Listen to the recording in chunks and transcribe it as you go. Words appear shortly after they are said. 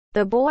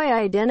The boy,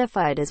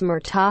 identified as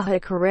Murtaja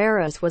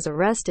Qureiris, was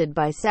arrested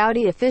by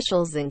Saudi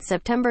officials in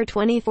September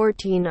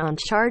 2014 on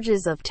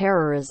charges of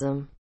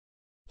terrorism.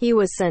 He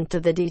was sent to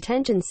the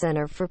detention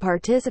center for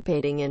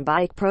participating in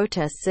bike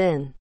protests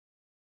in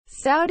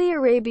Saudi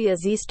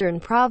Arabia's eastern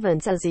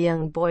province as a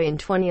young boy in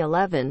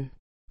 2011.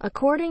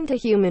 According to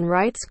human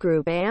rights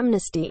group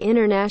Amnesty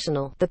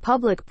International, the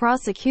public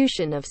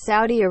prosecution of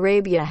Saudi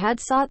Arabia had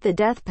sought the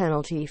death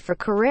penalty for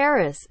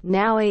Qureiris,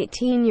 now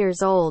 18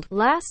 years old,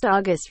 last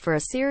August for a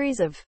series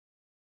of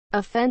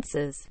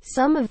offenses,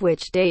 some of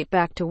which date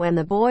back to when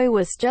the boy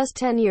was just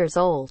 10 years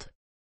old.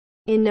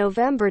 In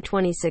November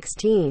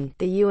 2016,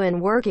 the UN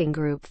Working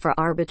Group for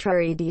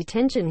Arbitrary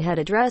Detention had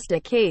addressed a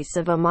case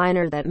of a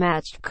minor that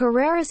matched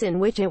Qureiris, in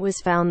which it was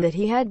found that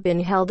he had been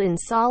held in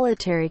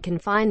solitary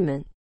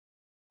confinement,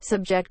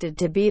 subjected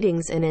to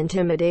beatings and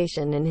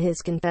intimidation, and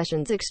his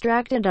confessions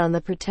extracted on the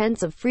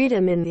pretense of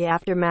freedom in the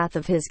aftermath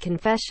of his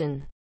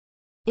confession.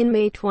 In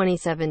May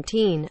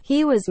 2017,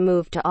 he was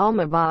moved to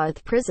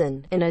al-Mabaheth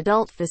prison, an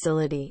adult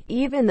facility,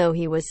 even though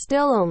he was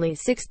still only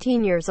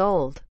 16 years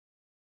old.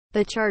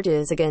 The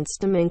charges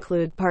against him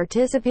include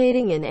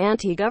participating in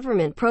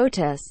anti-government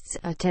protests,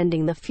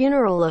 attending the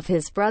funeral of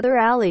his brother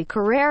Ali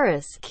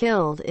Qureiris,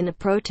 killed in a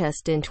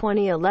protest in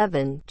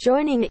 2011,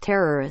 joining a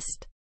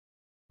terrorist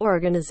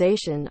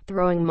organization,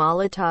 throwing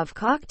Molotov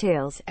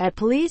cocktails at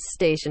police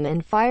station,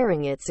 and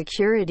firing at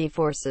security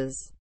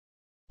forces.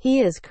 He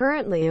is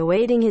currently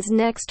awaiting his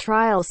next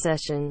trial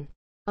session.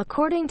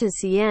 According to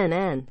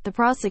CNN, the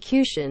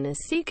prosecution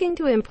is seeking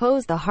to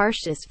impose the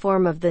harshest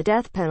form of the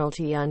death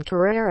penalty on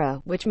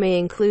Qureiris, which may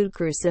include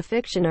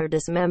crucifixion or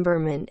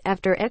dismemberment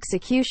after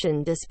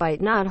execution, despite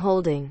not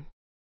holding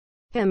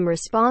him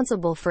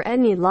responsible for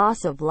any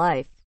loss of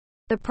life.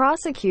 The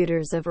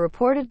prosecutors have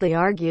reportedly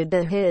argued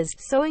that his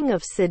sowing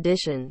of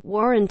sedition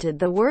warranted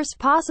the worst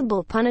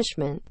possible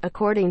punishment,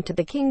 according to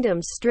the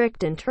kingdom's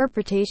strict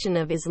interpretation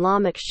of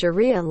Islamic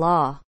Sharia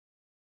law.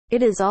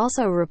 It is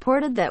also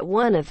reported that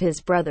one of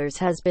his brothers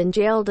has been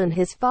jailed and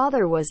his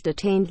father was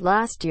detained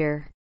last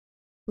year.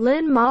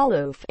 Lynn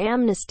Malouf,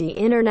 Amnesty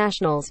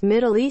International's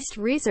Middle East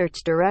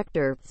Research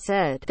Director,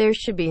 said, "There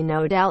should be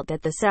no doubt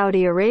that the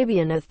Saudi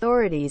Arabian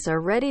authorities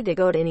are ready to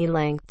go to any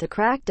length to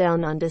crack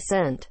down on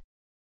dissent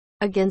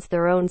against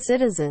their own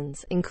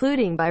citizens,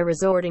 including by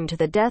resorting to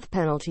the death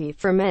penalty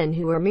for men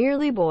who were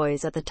merely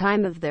boys at the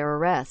time of their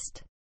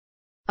arrest."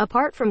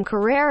 Apart from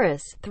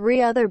Qureiris,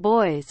 3 other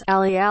boys,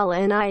 Ali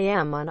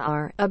al-Ni'am,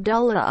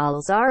 Abdullah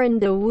al-Zahar and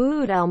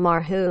Dawood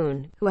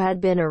al-Marhoun, who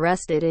had been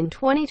arrested in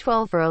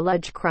 2012 for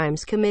alleged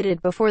crimes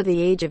committed before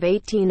the age of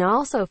 18,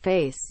 also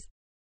face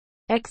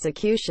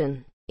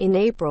execution. In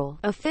April,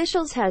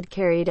 officials had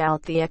carried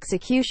out the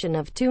execution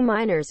of 2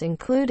 minors,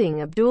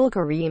 including Abdul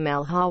Karim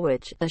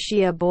al-Hawaj, a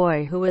Shia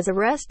boy who was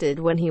arrested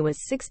when he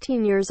was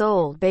 16 years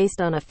old based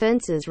on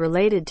offenses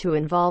related to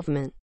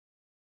involvement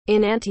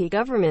in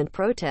anti-government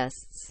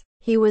protests.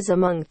 He was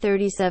among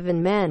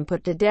 37 men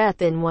put to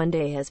death in one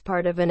day as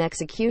part of an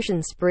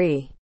execution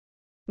spree.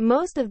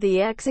 Most of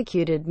the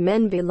executed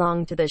men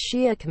belong to the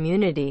Shia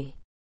community.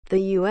 The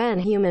UN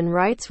Human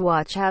Rights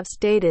Watch have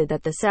stated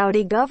that the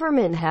Saudi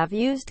government have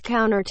used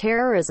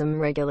counter-terrorism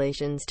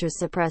regulations to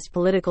suppress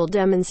political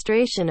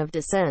demonstration of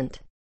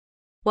dissent.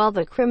 While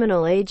the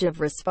criminal age of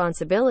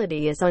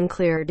responsibility is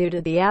unclear due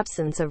to the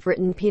absence of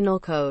written penal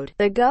code,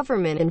 the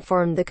government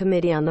informed the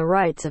Committee on the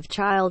Rights of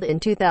Child in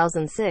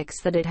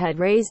 2006 that it had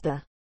raised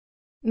the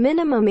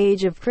minimum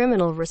age of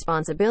criminal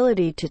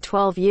responsibility to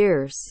 12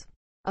 years.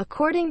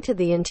 According to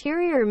the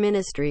Interior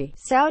Ministry,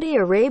 Saudi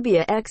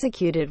Arabia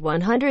executed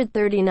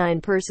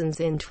 139 persons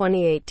in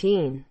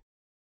 2018.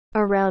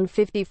 Around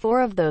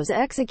 54 of those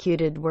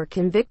executed were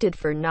convicted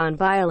for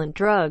nonviolent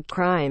drug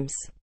crimes.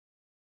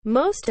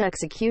 Most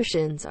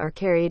executions are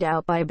carried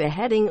out by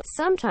beheading,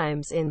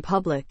 sometimes in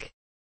public.